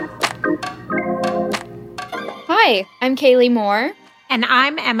Hi, I'm Kaylee Moore. And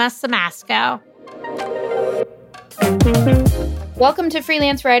I'm Emma Samasco. Welcome to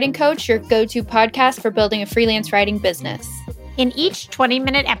Freelance Writing Coach, your go-to podcast for building a freelance writing business. In each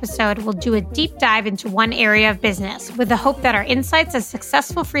 20-minute episode, we'll do a deep dive into one area of business with the hope that our insights as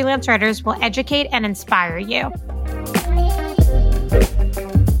successful freelance writers will educate and inspire you.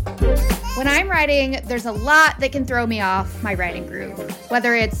 When I'm writing, there's a lot that can throw me off my writing groove.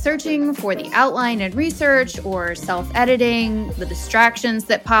 Whether it's searching for the outline and research or self-editing, the distractions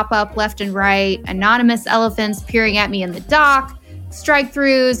that pop up left and right, anonymous elephants peering at me in the dock,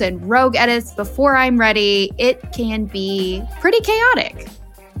 strike-throughs and rogue edits before I'm ready, it can be pretty chaotic.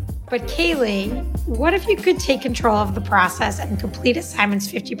 But Kaylee, what if you could take control of the process and complete assignments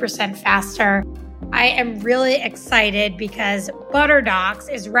 50% faster? I am really excited because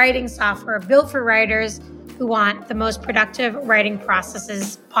ButterDocs is writing software built for writers who want the most productive writing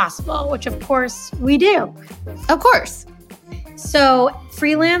processes possible, which of course we do. Of course. So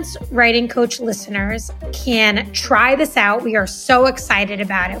freelance writing coach listeners can try this out. We are so excited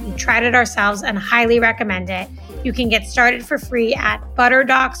about it. We tried it ourselves and highly recommend it. You can get started for free at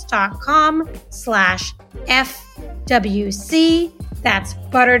butterdocs.com/FWC. That's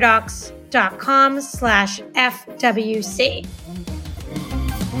butterdocs.com/FWC.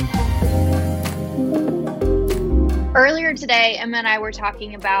 Earlier today, Emma and I were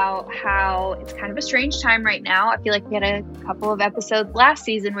talking about how it's kind of a strange time right now. I feel like we had a couple of episodes last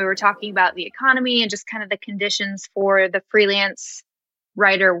season. We were talking about the economy and just kind of the conditions for the freelance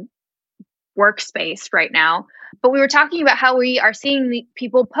writer workspace right now. But we were talking about how we are seeing the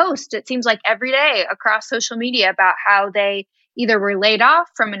people post, it seems like every day across social media, about how they either were laid off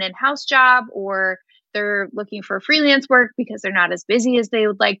from an in-house job or they're looking for freelance work because they're not as busy as they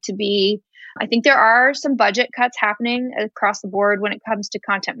would like to be. I think there are some budget cuts happening across the board when it comes to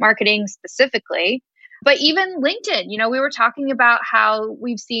content marketing specifically. But even LinkedIn, we were talking about how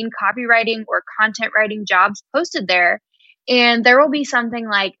we've seen copywriting or content writing jobs posted there. And there will be something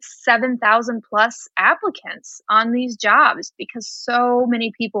like 7,000 plus applicants on these jobs because so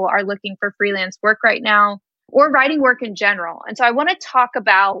many people are looking for freelance work right now, or writing work in general. And so I want to talk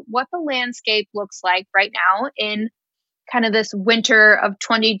about what the landscape looks like right now in kind of this winter of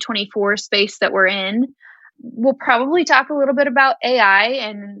 2024 space that we're in. We'll probably talk a little bit about AI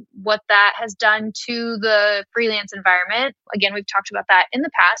and what that has done to the freelance environment. Again, we've talked about that in the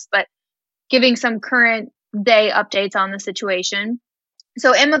past, but giving some current day updates on the situation.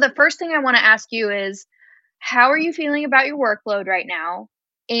 So Emma, the first thing I want to ask you is, how are you feeling about your workload right now?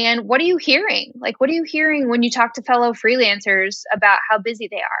 And what are you hearing? What are you hearing when you talk to fellow freelancers about how busy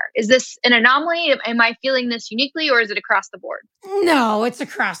they are? Is this an anomaly? Am I feeling this uniquely, or is it across the board? No, it's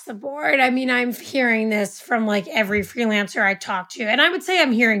across the board. I mean, I'm hearing this from every freelancer I talk to. And I would say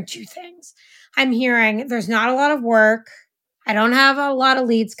I'm hearing two things. I'm hearing there's not a lot of work. I don't have a lot of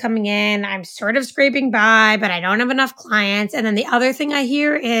leads coming in. I'm sort of scraping by, but I don't have enough clients. And then the other thing I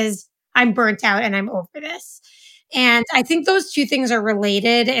hear is I'm burnt out and I'm over this. And I think those two things are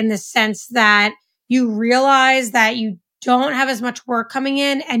related in the sense that you realize that you don't have as much work coming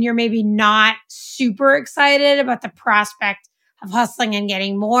in and you're maybe not super excited about the prospect of hustling and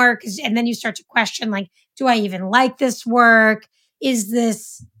getting more. And then you start to question, do I even like this work? Is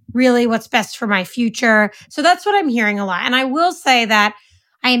this really what's best for my future? So that's what I'm hearing a lot. And I will say that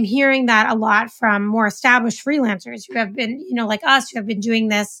I am hearing that a lot from more established freelancers who have been, like us, who have been doing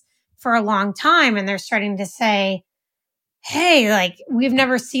this for a long time. And they're starting to say, hey, we've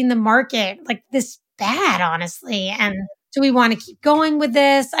never seen the market this bad, honestly. And do we want to keep going with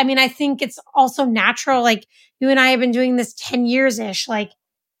this? I mean, I think it's also natural. You and I have been doing this 10 years-ish.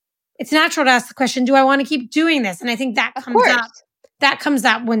 It's natural to ask the question, do I want to keep doing this? And I think that comes up. That comes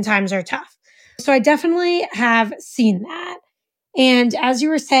up when times are tough. So I definitely have seen that. And as you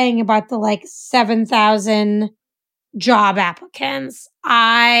were saying about the 7,000 job applicants,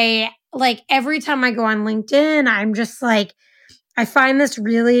 I every time I go on LinkedIn, I'm just I find this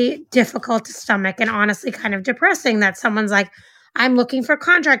really difficult to stomach and honestly kind of depressing that someone's I'm looking for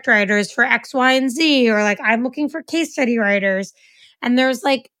contract writers for X, Y, and Z, or I'm looking for case study writers. And there's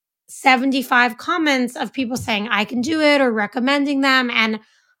 75 comments of people saying I can do it or recommending them. And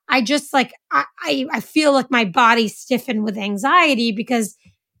I just I feel like my body stiffened with anxiety because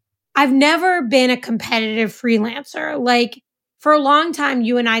I've never been a competitive freelancer. For a long time,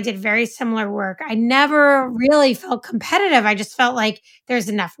 you and I did very similar work. I never really felt competitive. I just felt like there's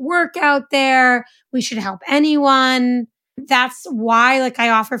enough work out there. We should help anyone. That's why I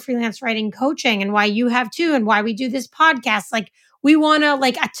offer freelance writing coaching and why you have too, and why we do this podcast. We want to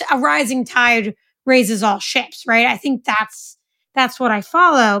a rising tide raises all ships, right? I think that's what I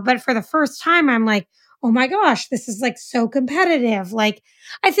follow. But for the first time, I'm oh my gosh, this is like so competitive. Like,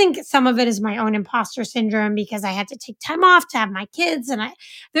 I think some of it is my own imposter syndrome because I had to take time off to have my kids, and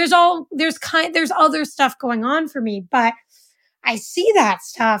there's other stuff going on for me, but I see that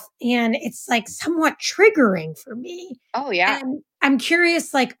stuff and it's like somewhat triggering for me. Oh, yeah. And I'm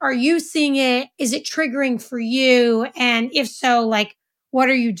curious, like, are you seeing it? Is it triggering for you? And if so, like, what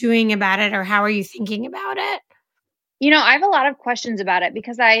are you doing about it, or how are you thinking about it? I have a lot of questions about it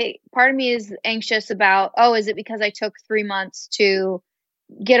because part of me is anxious about, oh, is it because I took 3 months to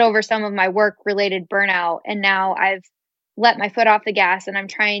get over some of my work related burnout and now I've let my foot off the gas and I'm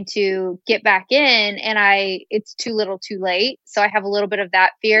trying to get back in and it's too little too late. So I have a little bit of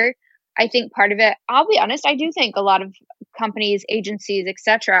that fear. I think part of it, I'll be honest, I do think a lot of companies, agencies,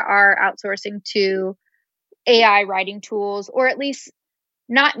 etc., are outsourcing to AI writing tools, or at least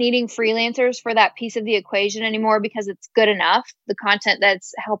not needing freelancers for that piece of the equation anymore because it's good enough, the content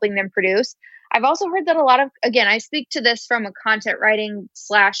that's helping them produce. I've also heard that a lot of, again, I speak to this from a content writing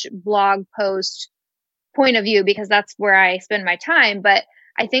slash blog post point of view because that's where I spend my time. But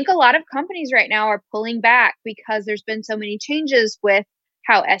I think a lot of companies right now are pulling back because there's been so many changes with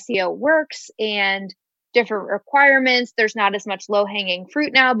how SEO works and different requirements. There's not as much low hanging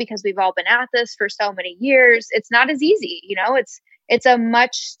fruit now because we've all been at this for so many years. It's not as easy, it's a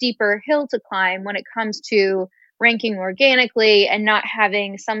much steeper hill to climb when it comes to ranking organically and not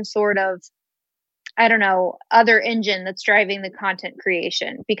having some sort of, I don't know, other engine that's driving the content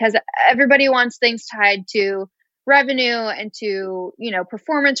creation, because everybody wants things tied to revenue and to,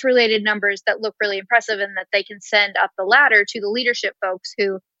 performance related numbers that look really impressive and that they can send up the ladder to the leadership folks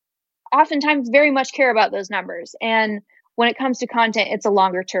who oftentimes very much care about those numbers. And when it comes to content, it's a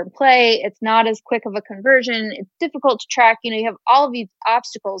longer term play. It's not as quick of a conversion. It's difficult to track. You have all of these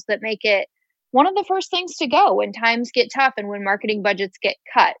obstacles that make it one of the first things to go when times get tough and when marketing budgets get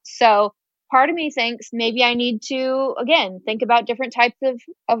cut. So part of me thinks maybe I need to, again, think about different types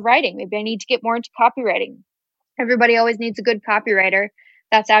of writing. Maybe I need to get more into copywriting. Everybody always needs a good copywriter.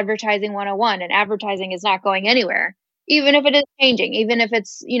 That's advertising 101, and advertising is not going anywhere. Even if it is changing, even if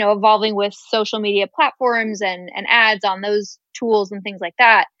it's, evolving with social media platforms and ads on those tools and things like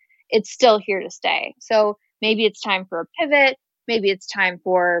that, it's still here to stay. So maybe it's time for a pivot. Maybe it's time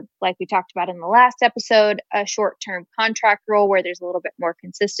for, like we talked about in the last episode, a short-term contract role where there's a little bit more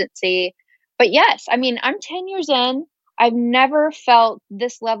consistency. But yes, I mean, I'm 10 years in. I've never felt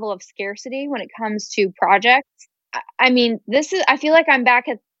this level of scarcity when it comes to projects. I mean, I feel like I'm back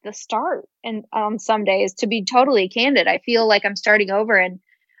at the start and on some days, to be totally candid. I feel like I'm starting over, and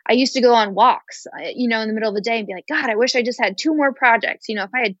I used to go on walks, in the middle of the day and be like, God, I wish I just had 2 more projects. If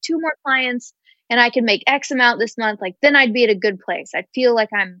I had 2 more clients and I could make X amount this month, like then I'd be at a good place. I feel like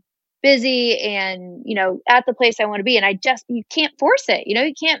I'm busy and, at the place I want to be. And you can't force it.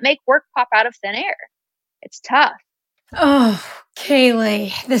 You can't make work pop out of thin air. It's tough. Oh,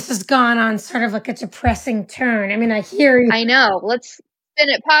 Kaylee, this has gone on sort of like a depressing turn. I mean, I hear you. I know. Let's spin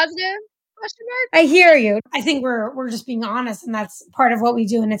it positive. Question mark? I hear you. I think we're just being honest, and that's part of what we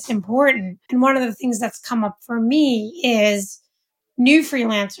do, and it's important. And one of the things that's come up for me is new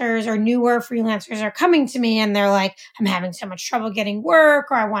freelancers or newer freelancers are coming to me and they're like, I'm having so much trouble getting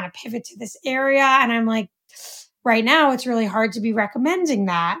work, or I want to pivot to this area. And I'm like, right now it's really hard to be recommending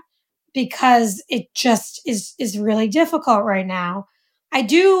that because it just is really difficult right now. I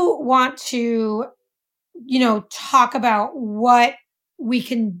do want to, talk about what we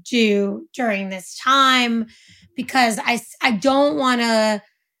can do during this time, because I don't want to,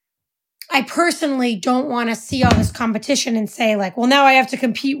 I personally don't want to see all this competition and say like, well, now I have to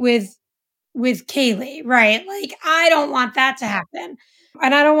compete with Kaylee, right? Like, I don't want that to happen.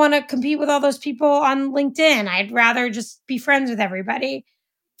 And I don't want to compete with all those people on LinkedIn. I'd rather just be friends with everybody.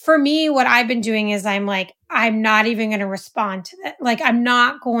 For me, what I've been doing is I'm not even going to respond to that. Like, I'm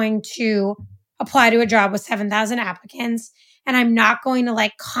not going to apply to a job with 7,000 applicants. And I'm not going to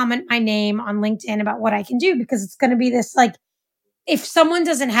like comment my name on LinkedIn about what I can do, because it's going to be this like, if someone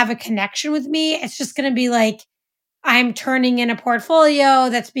doesn't have a connection with me, it's just going to be like, I'm turning in a portfolio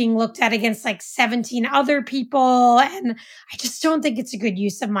that's being looked at against like 17 other people. And I just don't think it's a good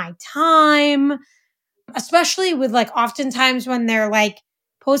use of my time, especially with like oftentimes when they're like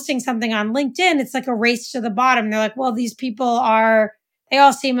posting something on LinkedIn, it's like a race to the bottom. They're like, well, these people they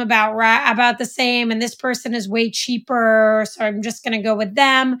all seem about the same, and this person is way cheaper, so I'm just going to go with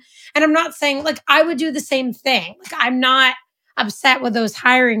them. And I'm not saying like I would do the same thing. Like, I'm not upset with those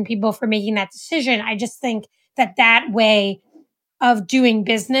hiring people for making that decision. I just think that way of doing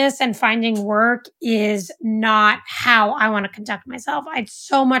business and finding work is not how I want to conduct myself. I'd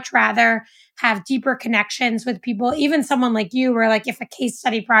so much rather have deeper connections with people, even someone like you, where like if a case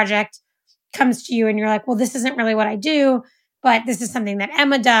study project comes to you and you're like, well, this isn't really what I do, but this is something that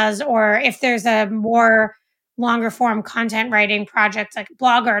Emma does. Or if there's a more longer form content writing project, like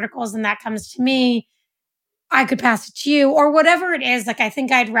blog articles, and that comes to me, I could pass it to you or whatever it is. Like, I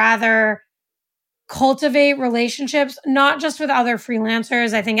think I'd rather cultivate relationships, not just with other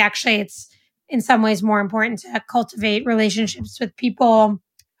freelancers. I think actually it's in some ways more important to cultivate relationships with people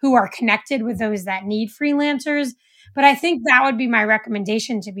who are connected with those that need freelancers. But I think that would be my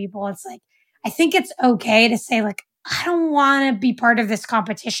recommendation to people. It's like, I think it's okay to say, like, I don't want to be part of this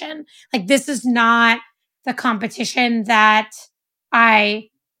competition. Like, this is not the competition that I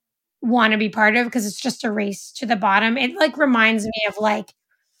want to be part of because it's just a race to the bottom. It like reminds me of like,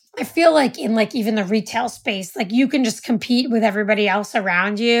 I feel like in like even the retail space, like you can just compete with everybody else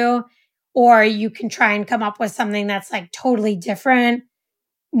around you, or you can try and come up with something that's like totally different,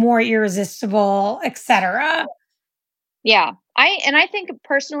 more irresistible, etc. Yeah. I think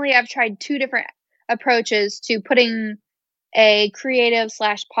personally I've tried two different approaches to putting a creative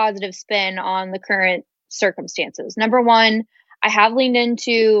slash positive spin on the current circumstances. Number one, I have leaned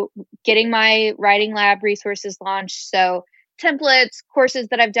into getting my writing lab resources launched. So templates, courses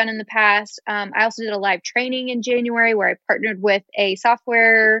that I've done in the past. I also did a live training in January where I partnered with a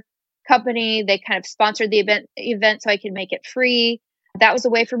software company. They kind of sponsored the event so I could make it free. That was a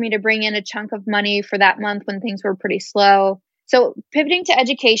way for me to bring in a chunk of money for that month when things were pretty slow. So pivoting to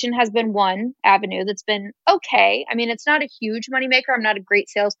education has been one avenue that's been okay. I mean, it's not a huge moneymaker. I'm not a great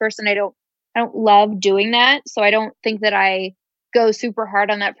salesperson. I don't love doing that. So I don't think that I go super hard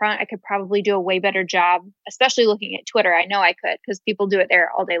on that front. I could probably do a way better job, especially looking at Twitter. I know I could because people do it there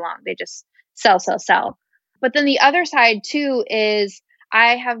all day long. They just sell, sell, sell. But then the other side too is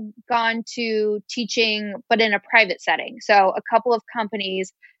I have gone to teaching, but in a private setting. So a couple of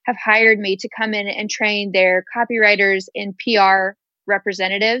companies have hired me to come in and train their copywriters and PR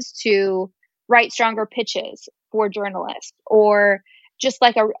representatives to write stronger pitches for journalists or just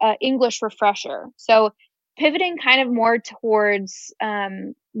like a English refresher. So pivoting kind of more towards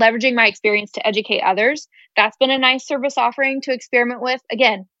leveraging my experience to educate others. That's been a nice service offering to experiment with.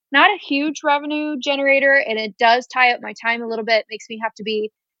 Again, not a huge revenue generator, and it does tie up my time a little bit, makes me have to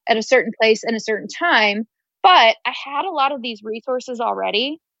be at a certain place and a certain time. But I had a lot of these resources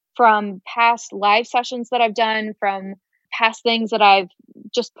already from past live sessions that I've done, from past things that I've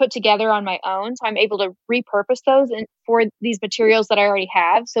just put together on my own. So I'm able to repurpose those for these materials that I already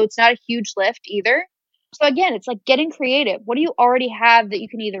have. So it's not a huge lift either. So again, it's like getting creative. What do you already have that you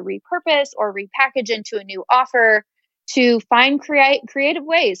can either repurpose or repackage into a new offer to find creative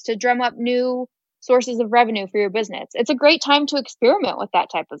ways to drum up new sources of revenue for your business? It's a great time to experiment with that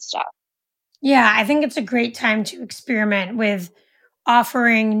type of stuff. Yeah, I think it's a great time to experiment with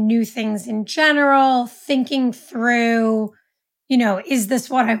offering new things in general, thinking through, is this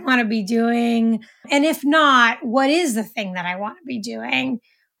what I want to be doing? And if not, what is the thing that I want to be doing?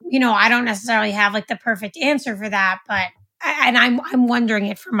 I don't necessarily have like the perfect answer for that, but I'm wondering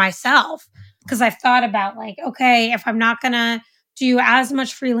it for myself because I've thought about like, okay, if I'm not going to do as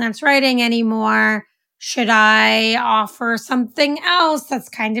much freelance writing anymore, should I offer something else that's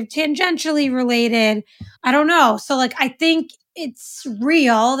kind of tangentially related? I don't know. So like I think it's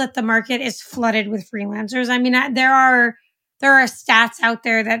real that the market is flooded with freelancers. I mean, there are stats out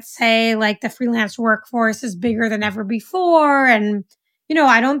there that say like the freelance workforce is bigger than ever before. And,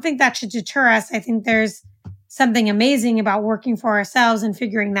 I don't think that should deter us. I think there's something amazing about working for ourselves and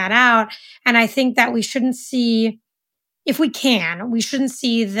figuring that out. And I think that we shouldn't see, if we can, we shouldn't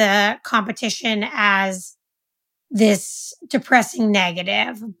see the competition as this depressing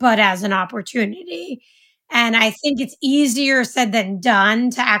negative, but as an opportunity. And I think it's easier said than done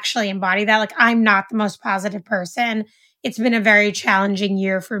to actually embody that. Like, I'm not the most positive person. It's been a very challenging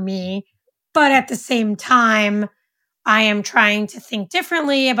year for me. But at the same time, I am trying to think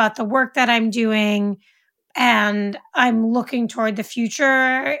differently about the work that I'm doing. And I'm looking toward the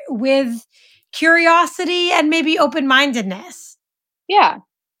future with curiosity and maybe open mindedness. Yeah.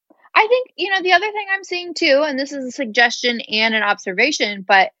 I think, the other thing I'm seeing too, and this is a suggestion and an observation,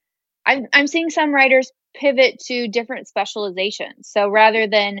 but I'm seeing some writers pivot to different specializations. So rather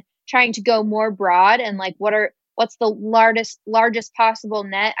than trying to go more broad and like what's the largest possible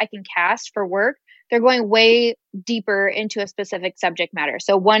net I can cast for work, they're going way deeper into a specific subject matter.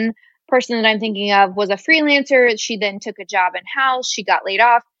 So one person that I'm thinking of was a freelancer. She then took a job in house. She got laid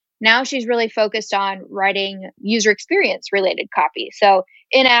off. Now she's really focused on writing user experience related copy. So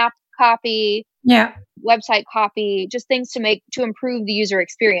in-app copy, Yeah. website copy, just things to improve the user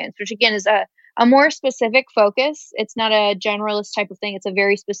experience, which again is a more specific focus. It's not a generalist type of thing. It's a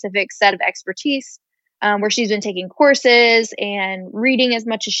very specific set of expertise. where she's been taking courses and reading as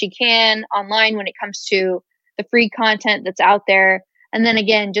much as she can online when it comes to the free content that's out there. And then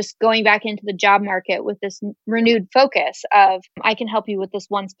again, just going back into the job market with this renewed focus of, I can help you with this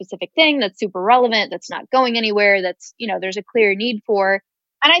one specific thing that's super relevant, that's not going anywhere, that's, there's a clear need for.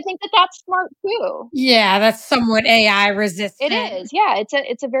 And I think that that's smart too. Yeah, that's somewhat AI It resistant. is. Yeah,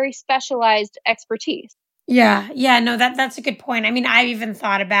 it's a very specialized expertise. Yeah. Yeah, no, that's a good point. I mean, I've even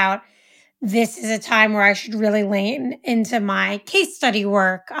thought about this is a time where I should really lean into my case study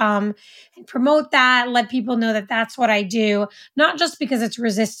work, and promote that, let people know that that's what I do, not just because it's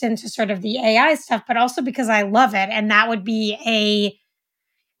resistant to sort of the AI stuff, but also because I love it. And that would be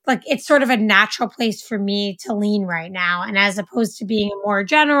it's sort of a natural place for me to lean right now. And as opposed to being a more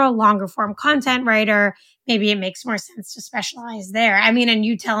general, longer form content writer, maybe it makes more sense to specialize there. I mean, and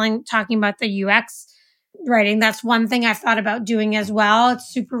you talking about the UX writing, that's one thing I've thought about doing as well.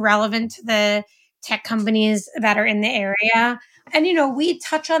 It's super relevant to the tech companies that are in the area. And, we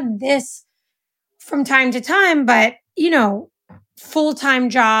touch on this from time to time, but, full-time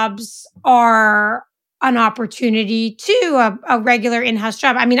jobs are an opportunity to a regular in-house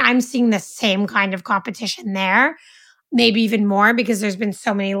job. I mean, I'm seeing the same kind of competition there, maybe even more because there's been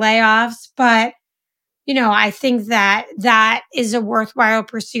so many layoffs. But, I think that that is a worthwhile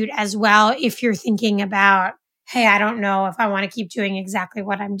pursuit as well. If you're thinking about, hey, I don't know if I want to keep doing exactly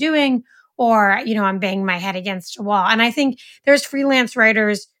what I'm doing, or, I'm banging my head against a wall. And I think there's freelance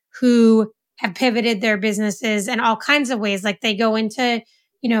writers who have pivoted their businesses in all kinds of ways. Like they go into,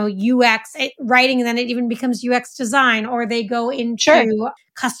 UX writing, and then it even becomes UX design, or they go into Sure.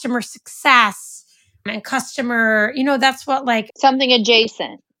 customer success and customer, that's what something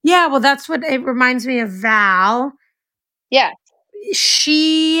adjacent. Yeah, well, that's what it reminds me of Val. Yeah.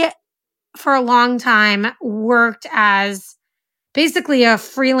 She, for a long time, worked as basically a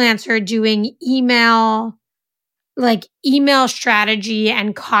freelancer doing email strategy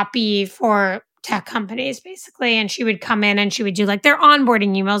and copy for tech companies, basically. And she would come in and she would do their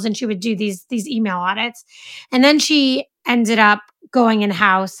onboarding emails, and she would do these email audits. And then she ended up going in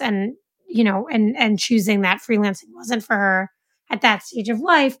house and, and choosing that freelancing wasn't for her at that stage of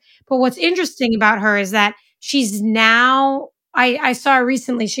life. But what's interesting about her is that she's now, I saw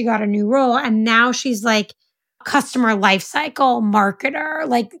recently she got a new role, and now she's customer lifecycle marketer,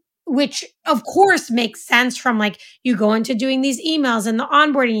 which of course makes sense from you go into doing these emails and the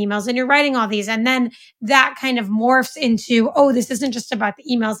onboarding emails and you're writing all these. And then that kind of morphs into, oh, this isn't just about the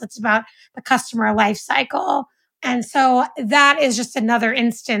emails, it's about the customer lifecycle. And so that is just another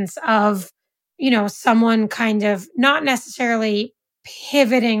instance of, someone kind of not necessarily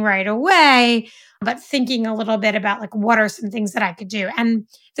pivoting right away, but thinking a little bit about what are some things that I could do. And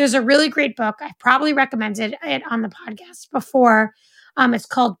there's a really great book. I've probably recommended it on the podcast before. It's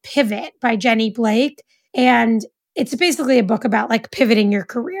called Pivot by Jenny Blake. And it's basically a book about pivoting your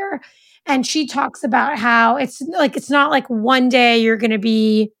career. And she talks about how it's not one day you're going to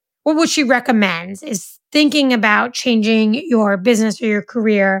be, well, what she recommends is thinking about changing your business or your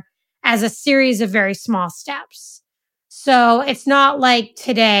career as a series of very small steps. So it's not like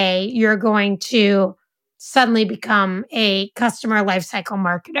today you're going to suddenly become a customer lifecycle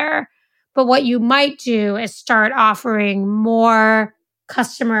marketer. But what you might do is start offering more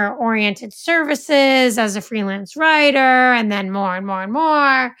customer oriented services as a freelance writer, and then more and more and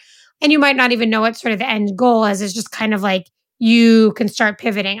more. And you might not even know what sort of the end goal is. It's just kind of you can start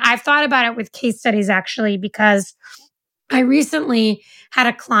pivoting. I've thought about it with case studies actually, because I recently had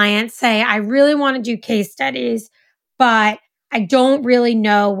a client say, I really want to do case studies, but I don't really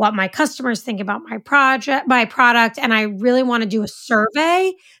know what my customers think about my product. And I really want to do a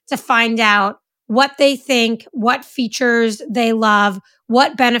survey to find out what they think, what features they love,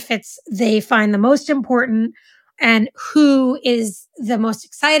 what benefits they find the most important, and who is the most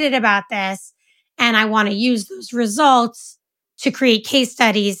excited about this. And I want to use those results to create case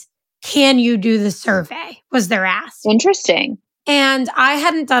studies. Can you do the survey? Was their ask. Interesting. And I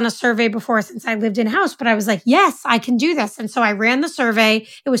hadn't done a survey before since I lived in house, but I was like, yes, I can do this. And so I ran the survey.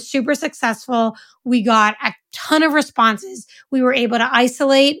 It was super successful. We got a ton of responses. We were able to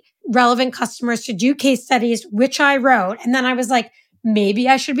isolate relevant customers to do case studies, which I wrote. And then I was like, maybe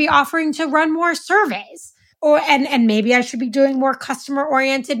I should be offering to run more surveys, and maybe I should be doing more customer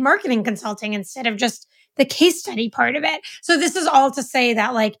oriented marketing consulting instead of just the case study part of it. So this is all to say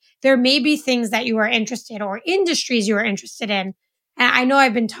that there may be things that you are interested, or industries you are interested in. And I know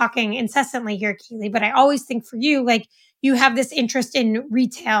I've been talking incessantly here, Keely, but I always think for you, you have this interest in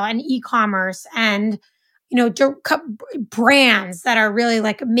retail and e-commerce and, brands that are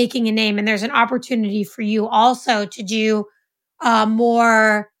really making a name. And there's an opportunity for you also to do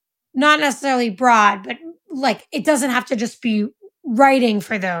more not necessarily broad, but like it doesn't have to just be writing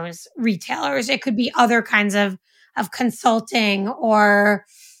for those retailers. It could be other kinds of consulting, or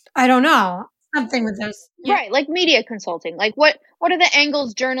I don't know, something with those. Yeah. Right, like media consulting. Like what are the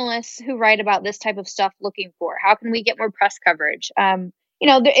angles journalists who write about this type of stuff looking for? How can we get more press coverage?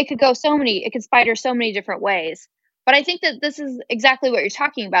 It could go it could spider so many different ways. But I think that this is exactly what you're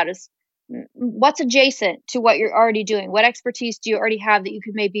talking about, is what's adjacent to what you're already doing? What expertise do you already have that you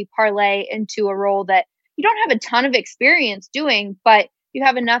could maybe parlay into a role that you don't have a ton of experience doing, but you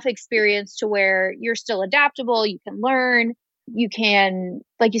have enough experience to where you're still adaptable, you can learn, you can,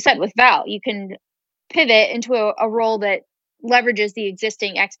 like you said with Val, you can pivot into a role that leverages the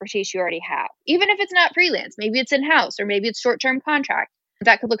existing expertise you already have. Even if it's not freelance, maybe it's in-house or maybe it's short-term contract.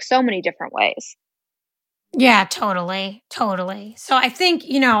 That could look so many different ways. Yeah, totally. Totally. So I think,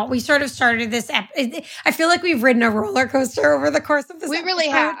 we sort of started this. I feel like we've ridden a roller coaster over the course of this. We really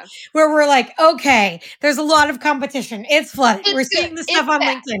episode, have. Where we're like, okay, there's a lot of competition. It's flooding. We're seeing this stuff on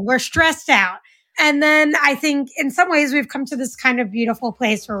LinkedIn. We're stressed out. And then I think in some ways we've come to this kind of beautiful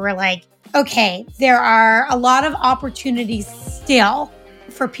place where we're like, okay, there are a lot of opportunities still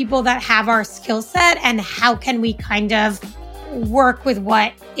for people that have our skill set, and how can we kind of work with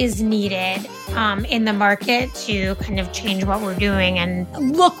what is needed in the market to kind of change what we're doing and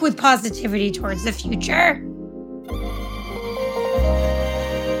look with positivity towards the future.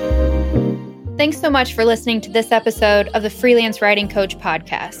 Thanks so much for listening to this episode of the Freelance Writing Coach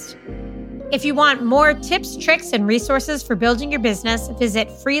podcast. If you want more tips, tricks, and resources for building your business, visit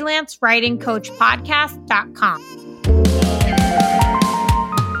freelancewritingcoachpodcast.com.